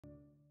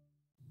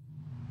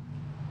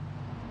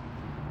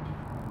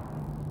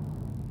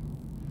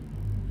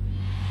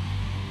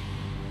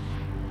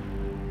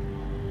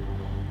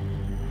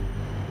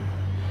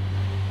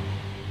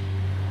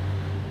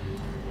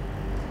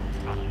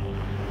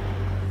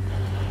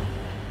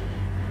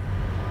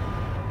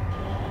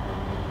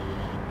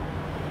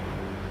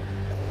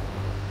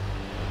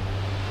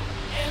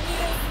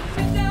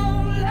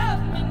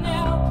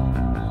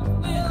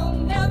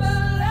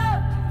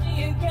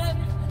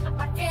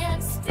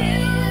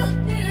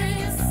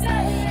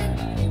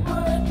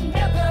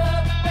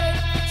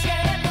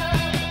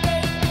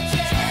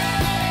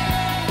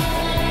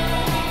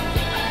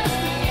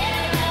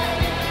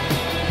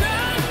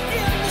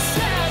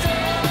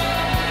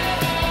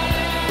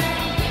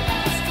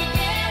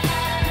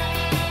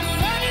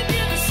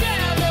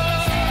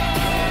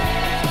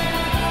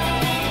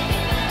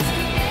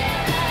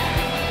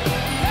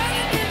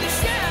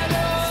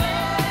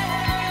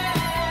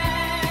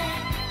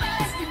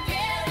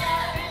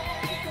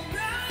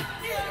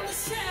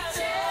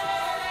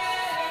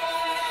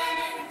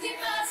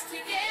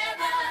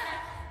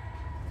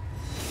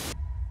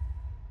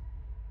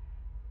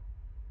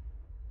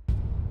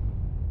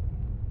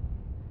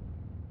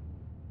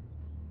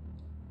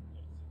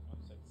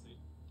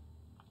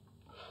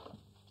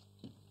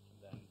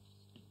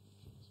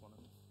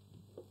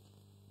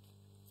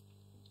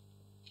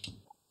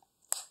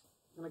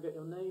get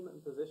your name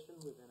and position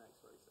within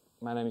XRacing?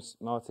 My name is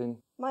Martin.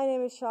 My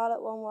name is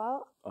Charlotte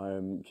Wanwell.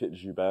 I'm Kit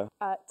Joubert.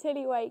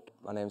 Tilly Wake.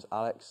 My name's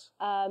Alex.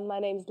 My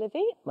name's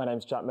Livy. My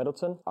name's Jack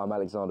Middleton. I'm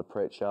Alexander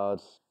Pritchard.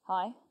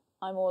 Hi,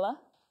 I'm Orla.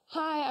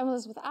 Hi, I'm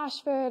Elizabeth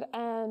Ashford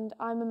and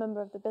I'm a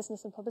member of the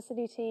Business and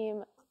Publicity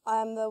team.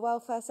 I am the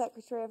Welfare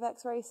Secretary of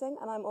XRacing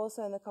and I'm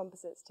also in the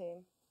Composites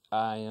team.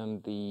 I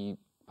am the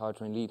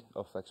powertrain lead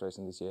of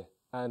XRacing this year.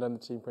 And I'm the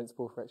team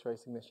principal for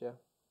XRacing this year.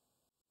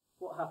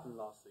 What happened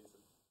last season?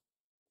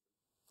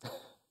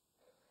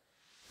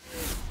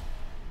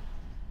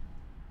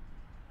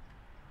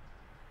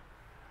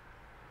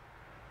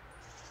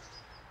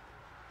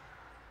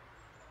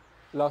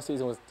 Last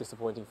season was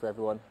disappointing for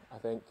everyone, I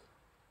think.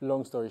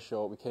 Long story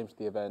short, we came to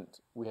the event,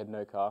 we had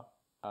no car.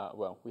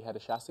 We had a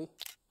chassis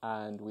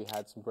and we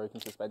had some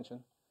broken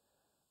suspension,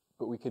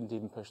 but we couldn't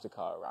even push the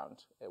car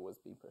around. It was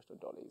being pushed on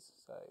dollies.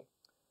 So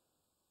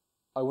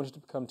I wanted to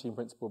become team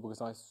principal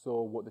because I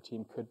saw what the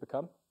team could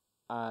become,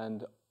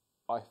 and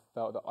I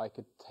felt that I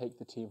could take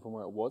the team from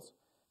where it was,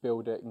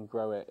 build it and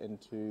grow it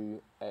into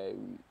a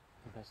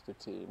competitive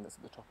team that's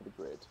at the top of the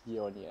grid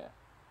year on year,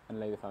 and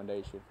lay the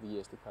foundation for the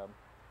years to come.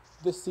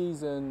 This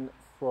season,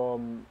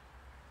 from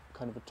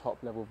kind of a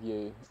top level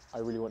view, I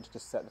really wanted to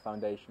set the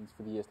foundations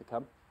for the years to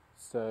come.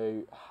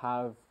 So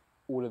have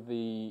all of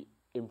the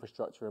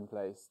infrastructure in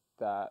place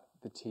that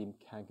the team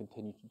can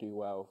continue to do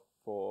well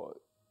for,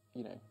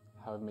 you know,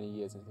 however many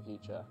years into the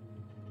future.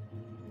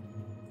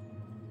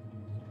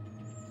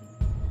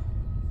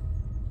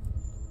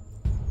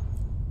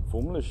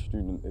 Formula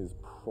Student is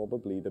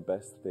probably the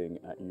best thing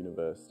at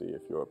university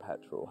if you're a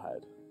petrol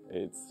head.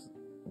 It's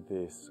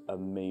this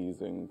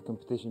amazing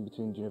Competition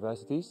between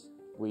universities.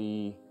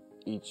 We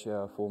each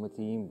form a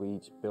team, we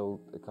each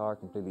build a car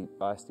completely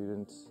by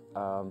students.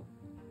 And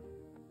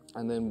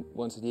then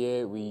once a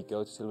year we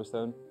go to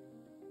Silverstone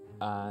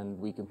and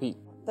we compete.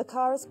 The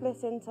car is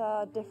split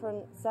into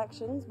different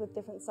sections with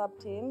different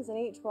sub-teams, and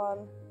each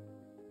one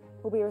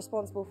will be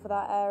responsible for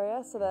that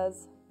area. So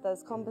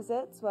there's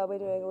composites, where we're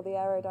doing all the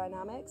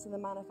aerodynamics and the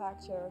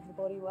manufacture of the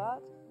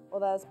bodywork,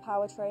 or there's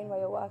powertrain, where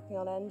you're working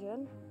on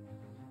engine.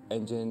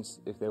 Engines,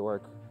 if they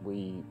work,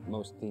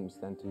 most teams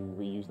tend to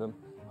reuse them.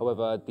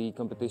 However, the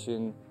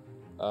competition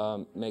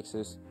makes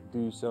us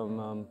do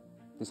some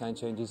design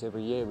changes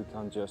every year. We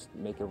can't just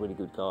make a really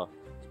good car,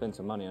 spend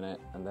some money on it,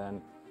 and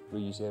then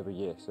reuse it every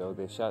year. So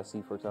the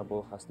chassis, for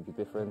example, has to be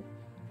different,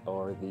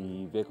 or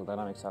the vehicle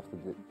dynamics have to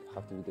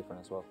be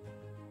different as well.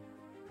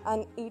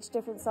 And each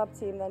different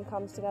sub-team then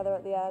comes together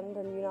at the end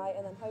and unite,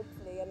 and then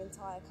hopefully an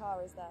entire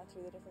car is there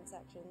through the different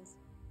sections.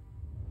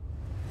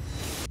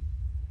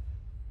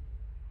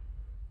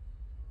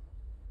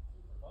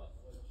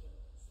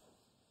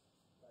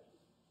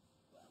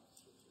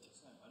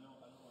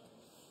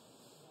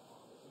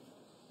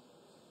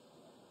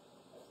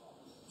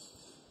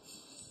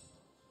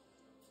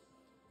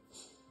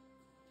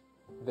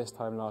 This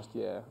time last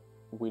year,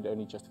 we'd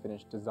only just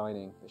finished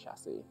designing the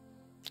chassis.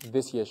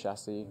 This year's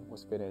chassis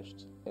was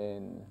finished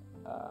in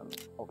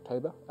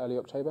early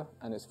October,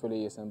 and it's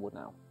fully assembled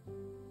now.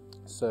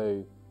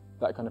 So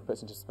that kind of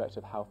puts into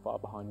perspective how far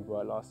behind we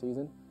were last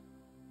season.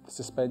 The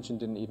suspension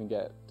didn't even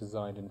get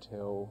designed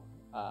until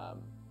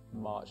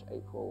March,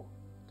 April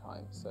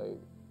time, so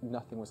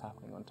nothing was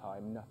happening on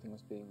time, nothing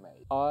was being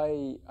made.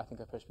 I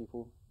think I push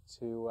people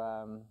to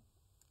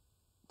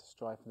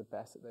strive for the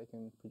best that they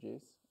can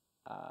produce.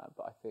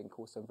 But I think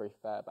also I'm very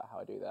fair about how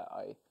I do that.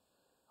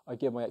 I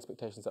give my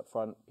expectations up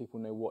front. People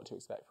know what to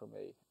expect from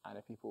me, and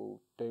if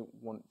people don't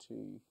want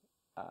to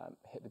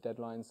hit the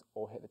deadlines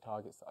or hit the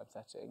targets that I'm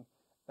setting,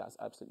 that's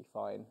absolutely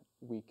fine.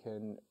 We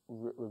can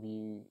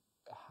review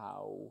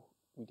how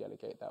we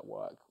delegate that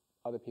work.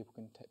 Other people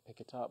can pick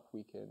it up.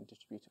 We can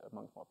distribute it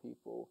amongst more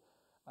people.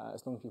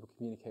 As long as people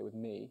communicate with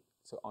me,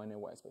 so I know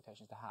what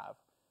expectations to have,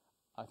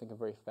 I think I'm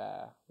very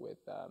fair with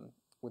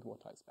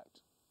what I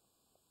expect.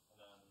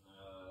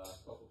 A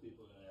couple of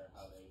people in there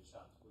how they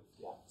chat with.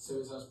 Yeah. So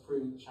it's us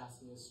proving the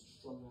chassis is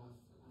strong enough,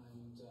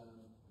 and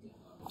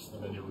yeah.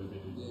 And then you would be.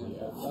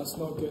 Yeah. That's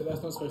not good.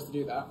 That's not supposed to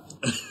do that.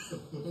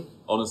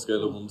 On a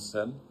scale of 1 to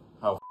 10,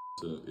 how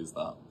is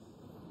that?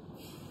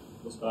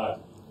 What's bad?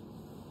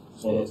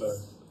 1 or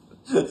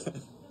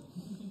 10.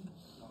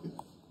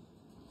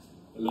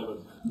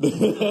 11.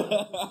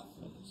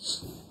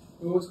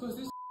 Well, it's because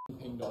this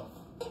pinged off.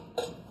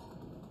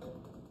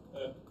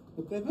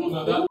 But they're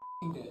both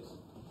did.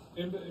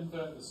 In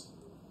fairness,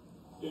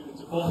 it was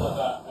a form like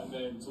that, and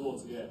then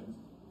towards the end,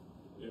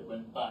 it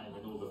went bang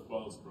and all the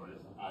world sprayed,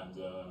 and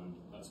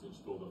that's when she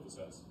called off the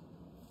sets.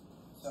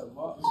 So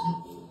what?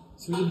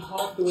 So we did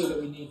half the way that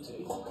we need to.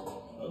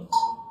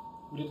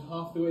 We did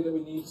half the way that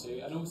we need to,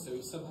 and also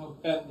we somehow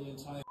bent the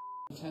entire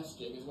test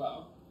jig as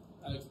well.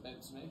 Alex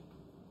bent to me.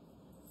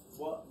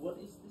 What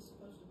is this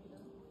supposed to be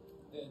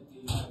then?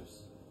 The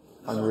house.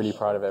 I'm really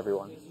proud of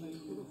everyone.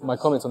 My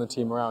comments on the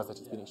team morale is that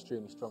it's been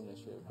extremely strong this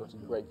year. We've got a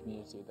great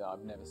community that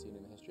I've never seen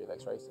in the history of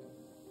XRacing.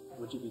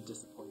 Would you be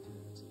disappointed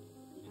in the team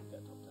if we didn't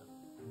get top 10?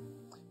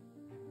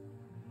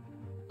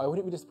 I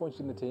wouldn't be disappointed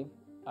in the team.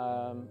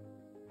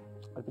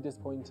 I'd be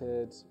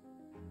disappointed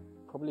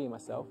Probably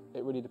myself.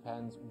 It really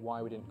depends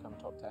why we didn't come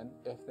top 10.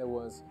 If there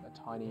was a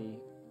tiny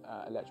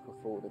electrical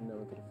fault that no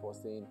one could have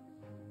foreseen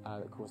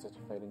that caused us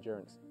to fail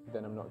endurance,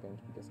 then I'm not going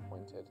to be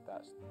disappointed.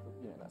 That's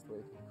the way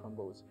the cookie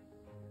crumbles.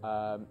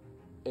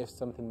 If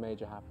something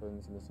major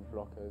happens and there's some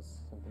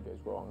blockers, something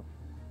goes wrong,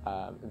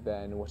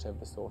 then whatever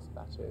the source of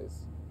that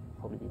is,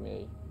 probably be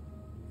me.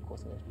 Of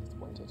course, I'm going to be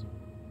disappointed.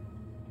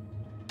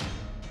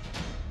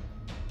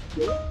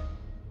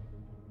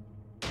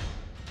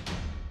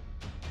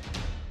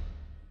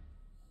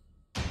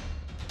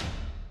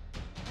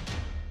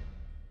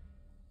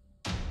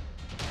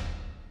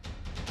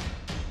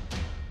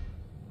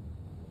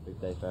 Big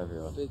day for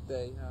everyone. Big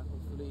day, yeah.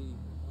 Hopefully,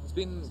 it's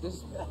been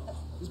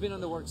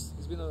on the works.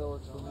 It's been on the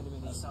works for many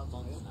months now.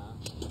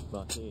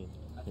 Martin,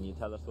 can you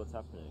tell us what's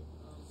happening?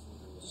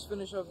 Just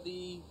finish off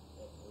the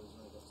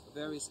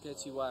very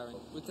sketchy wiring.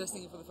 We're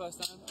testing it for the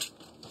first time.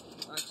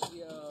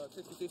 Actually, 50-50.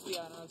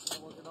 I don't know if it's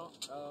gonna work or not.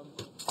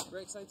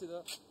 Very excited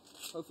though.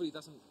 Hopefully, it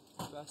doesn't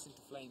burst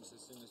into flames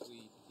as soon as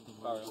we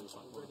fire it.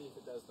 Already, if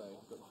it does though,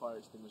 got the fire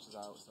extinguishers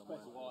out somewhere.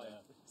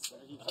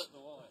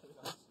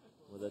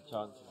 What are the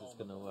chances it's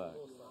going to work?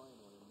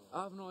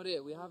 I have no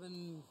idea. We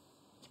haven't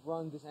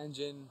run this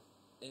engine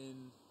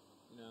in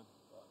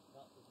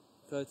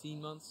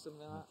 13 months, something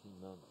like that.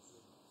 13 months.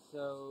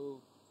 So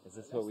Is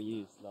this what we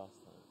used last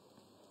time?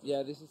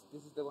 yeah, this is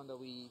the one that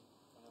we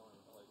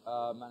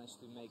managed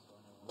to make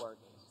work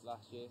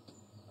last year.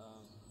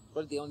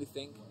 But the only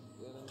thing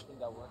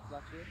that worked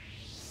last year.